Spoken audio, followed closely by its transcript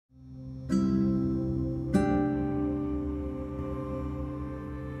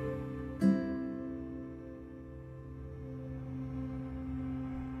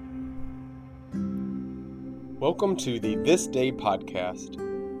Welcome to the This Day podcast,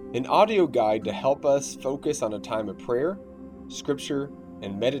 an audio guide to help us focus on a time of prayer, scripture,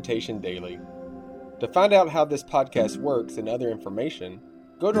 and meditation daily. To find out how this podcast works and other information,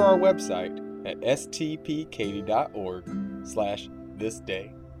 go to our website at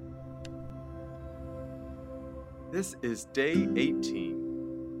stpkaty.org/thisday. This is day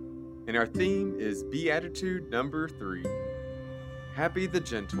 18, and our theme is Beatitude number 3. Happy the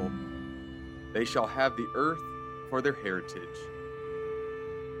gentle, they shall have the earth for their heritage.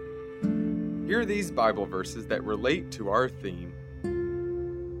 Here are these Bible verses that relate to our theme.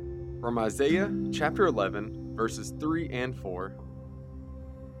 From Isaiah chapter 11, verses 3 and 4.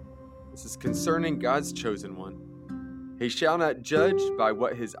 This is concerning God's chosen one. He shall not judge by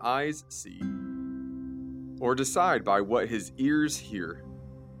what his eyes see, or decide by what his ears hear,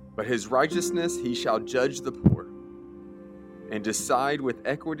 but his righteousness he shall judge the poor, and decide with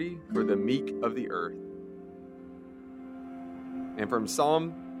equity for the meek of the earth. And from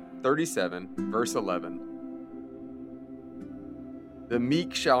Psalm 37, verse 11. The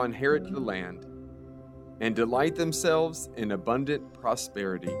meek shall inherit the land, and delight themselves in abundant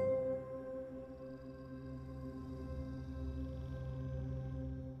prosperity.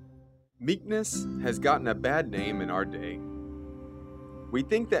 Meekness has gotten a bad name in our day. We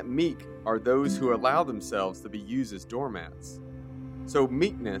think that meek are those who allow themselves to be used as doormats. So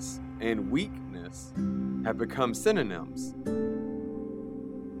meekness and weakness have become synonyms.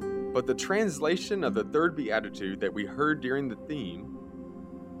 But the translation of the third beatitude that we heard during the theme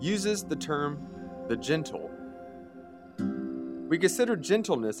uses the term the gentle. We consider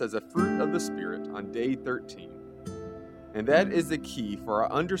gentleness as a fruit of the Spirit on day 13, and that is the key for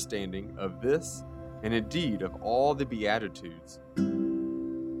our understanding of this and indeed of all the beatitudes.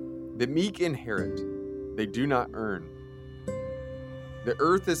 The meek inherit, they do not earn. The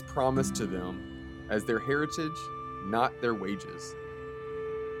earth is promised to them as their heritage, not their wages.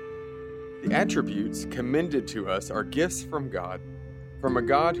 The attributes commended to us are gifts from God, from a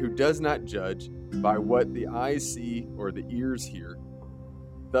God who does not judge by what the eyes see or the ears hear.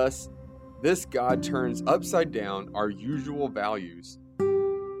 Thus, this God turns upside down our usual values.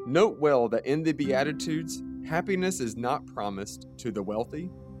 Note well that in the Beatitudes, happiness is not promised to the wealthy,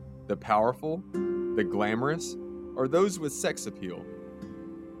 the powerful, the glamorous, or those with sex appeal.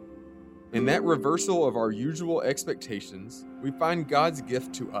 In that reversal of our usual expectations, we find God's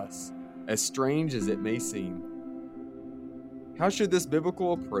gift to us, as strange as it may seem. How should this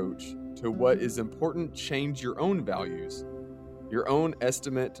biblical approach to what is important change your own values, your own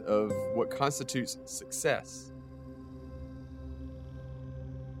estimate of what constitutes success?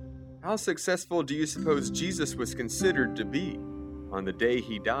 How successful do you suppose Jesus was considered to be on the day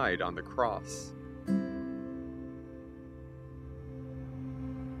he died on the cross?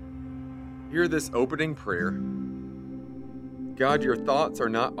 Hear this opening prayer. God, your thoughts are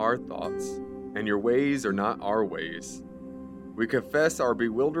not our thoughts, and your ways are not our ways. We confess our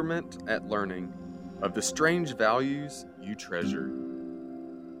bewilderment at learning of the strange values you treasure.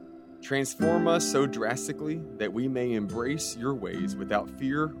 Transform us so drastically that we may embrace your ways without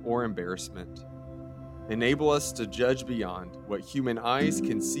fear or embarrassment. Enable us to judge beyond what human eyes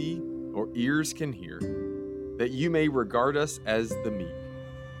can see or ears can hear, that you may regard us as the meek,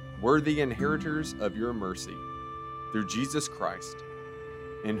 worthy inheritors of your mercy, through Jesus Christ,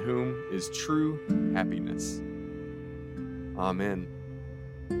 in whom is true happiness. Amen.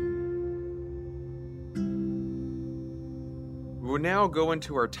 We will now go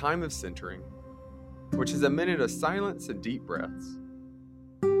into our time of centering, which is a minute of silence and deep breaths.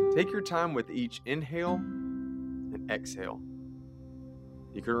 Take your time with each inhale and exhale.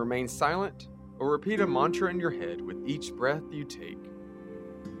 You can remain silent or repeat a mantra in your head with each breath you take.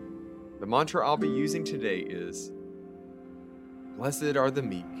 The mantra I'll be using today is, Blessed are the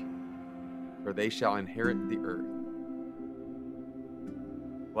meek, for they shall inherit the earth.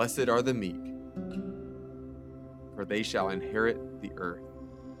 Blessed are the meek, for they shall inherit the earth.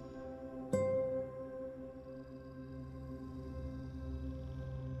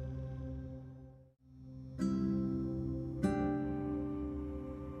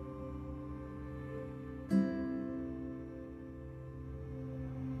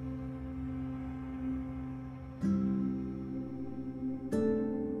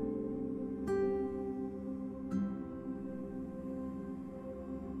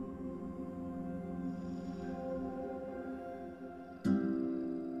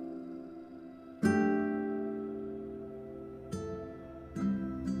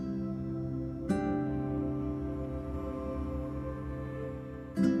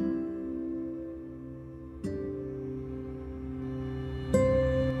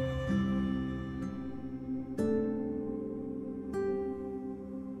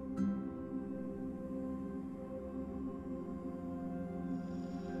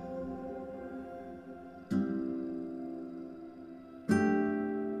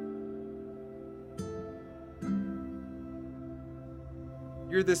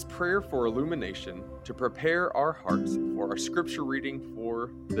 Hear this prayer for illumination to prepare our hearts for our scripture reading for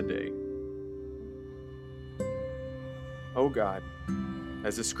the day. O God,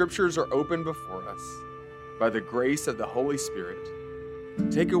 as the scriptures are open before us, by the grace of the Holy Spirit,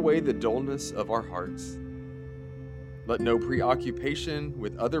 take away the dullness of our hearts. Let no preoccupation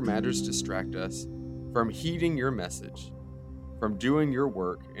with other matters distract us from heeding your message, from doing your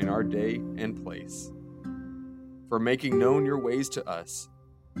work in our day and place. For making known your ways to us,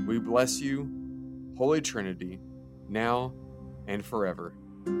 we bless you, Holy Trinity, now and forever.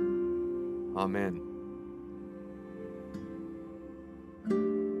 Amen.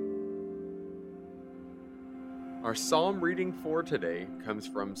 Our psalm reading for today comes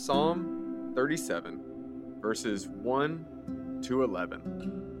from Psalm 37, verses 1 to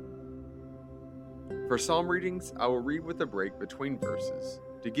 11. For psalm readings, I will read with a break between verses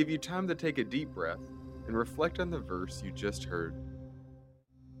to give you time to take a deep breath and reflect on the verse you just heard.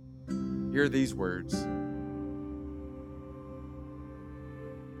 Hear these words.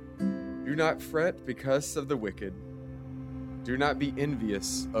 Do not fret because of the wicked. Do not be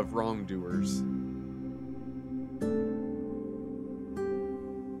envious of wrongdoers.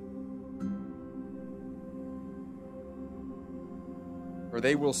 For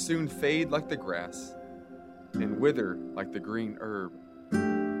they will soon fade like the grass and wither like the green herb.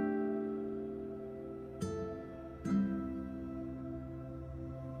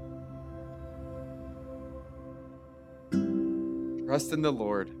 Trust in the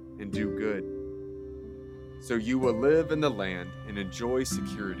Lord and do good, so you will live in the land and enjoy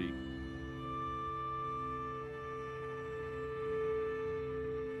security.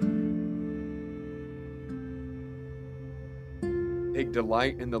 Take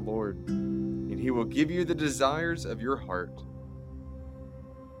delight in the Lord, and he will give you the desires of your heart.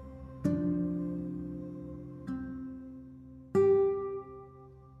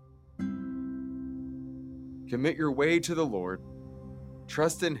 Commit your way to the Lord.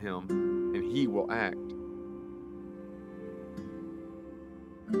 Trust in him, and he will act.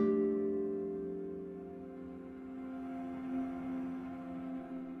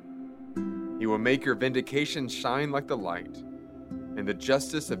 He will make your vindication shine like the light, and the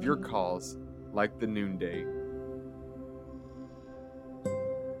justice of your cause like the noonday.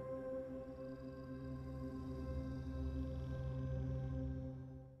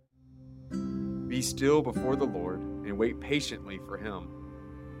 Be still before the Lord and wait patiently for him.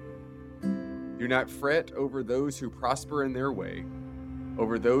 Do not fret over those who prosper in their way,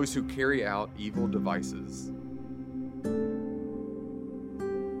 over those who carry out evil devices.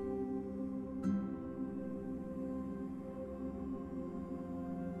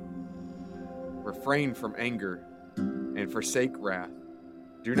 Refrain from anger and forsake wrath.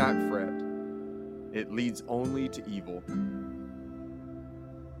 Do not fret. It leads only to evil.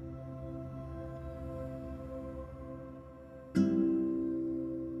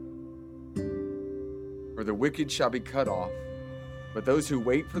 For the wicked shall be cut off, but those who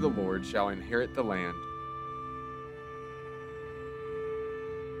wait for the Lord shall inherit the land.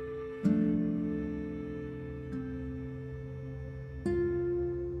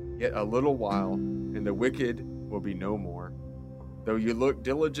 Yet a little while, and the wicked will be no more. Though you look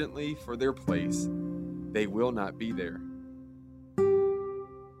diligently for their place, they will not be there.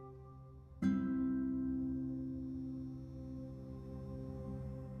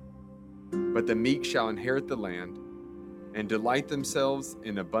 But the meek shall inherit the land, and delight themselves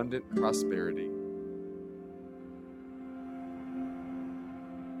in abundant prosperity.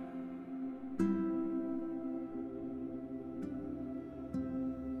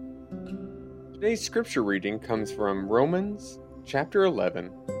 Today's scripture reading comes from Romans chapter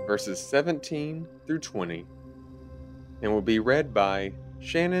 11, verses 17 through 20, and will be read by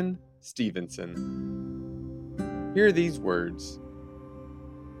Shannon Stevenson. Hear these words.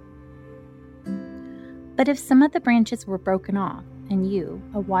 But if some of the branches were broken off, and you,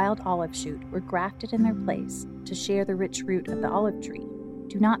 a wild olive shoot, were grafted in their place to share the rich root of the olive tree,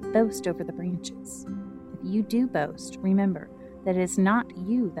 do not boast over the branches. If you do boast, remember that it is not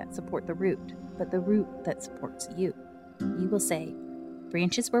you that support the root, but the root that supports you. You will say,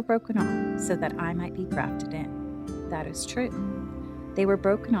 branches were broken off so that I might be grafted in. That is true. They were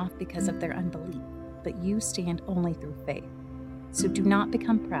broken off because of their unbelief, but you stand only through faith. So do not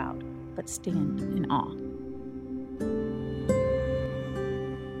become proud, but stand in awe.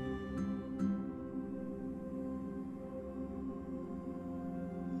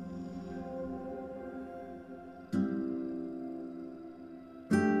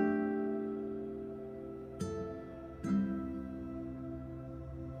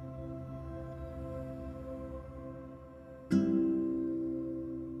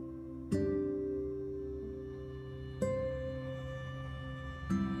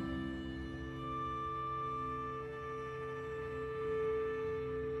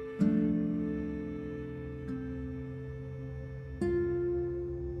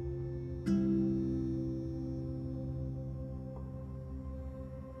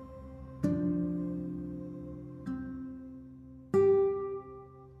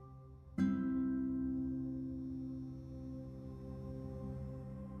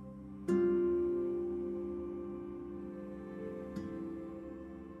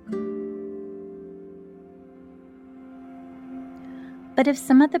 But if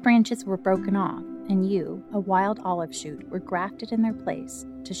some of the branches were broken off, and you, a wild olive shoot, were grafted in their place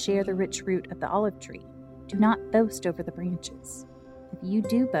to share the rich root of the olive tree, do not boast over the branches. If you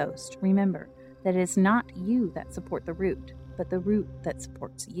do boast, remember that it is not you that support the root, but the root that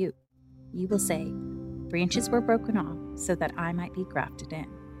supports you. You will say, "Branches were broken off so that I might be grafted in."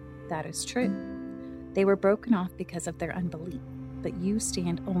 That is true. They were broken off because of their unbelief, but you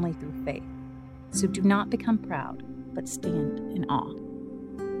stand only through faith. So do not become proud, but stand in awe.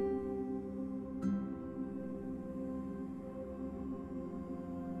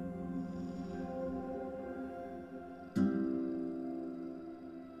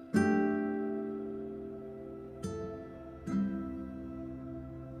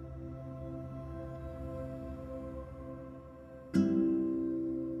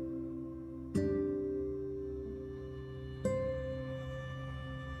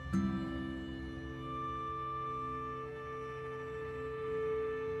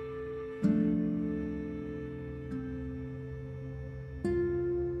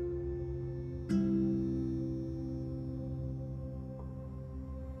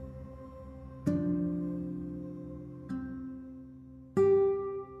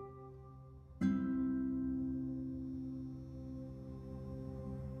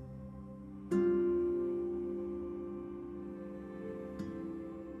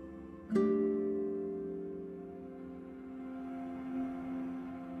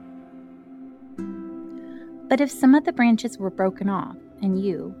 But if some of the branches were broken off, and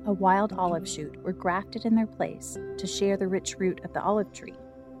you, a wild olive shoot, were grafted in their place to share the rich root of the olive tree,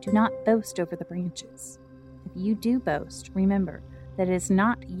 do not boast over the branches. If you do boast, remember that it is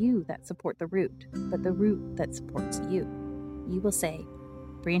not you that support the root, but the root that supports you. You will say,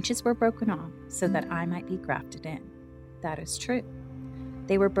 "Branches were broken off so that I might be grafted in." That is true.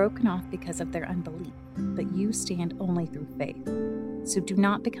 They were broken off because of their unbelief, but you stand only through faith. So do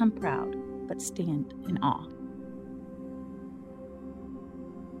not become proud, but stand in awe.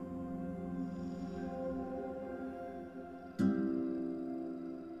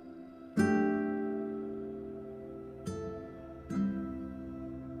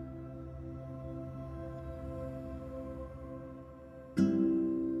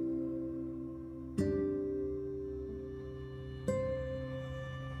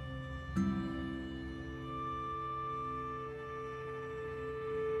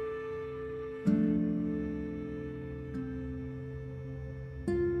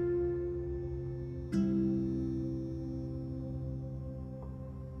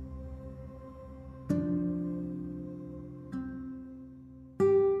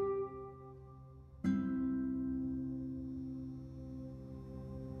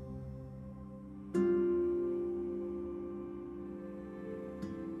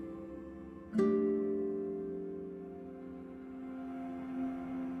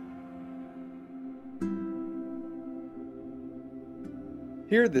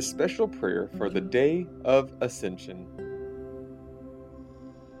 Hear this special prayer for the day of Ascension.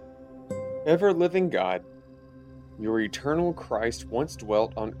 Ever-living God, your eternal Christ once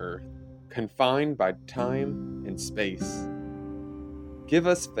dwelt on earth, confined by time and space. Give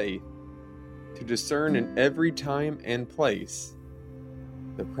us faith to discern in every time and place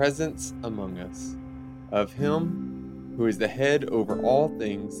the presence among us of Him who is the head over all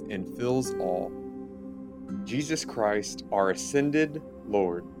things and fills all, Jesus Christ, our ascended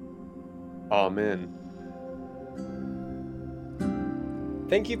Lord. Amen.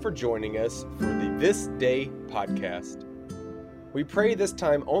 Thank you for joining us for the This Day podcast. We pray this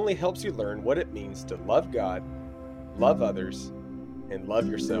time only helps you learn what it means to love God, love others, and love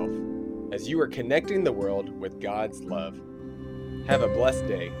yourself as you are connecting the world with God's love. Have a blessed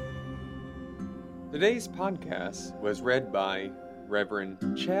day. Today's podcast was read by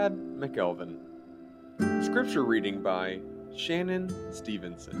Reverend Chad McElvin. Scripture reading by Shannon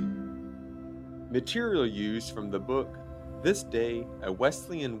Stevenson. Material used from the book This Day, A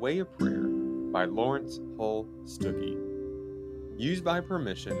Wesleyan Way of Prayer by Lawrence Hull Stuckey. Used by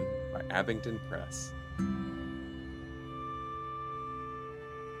permission by Abington Press.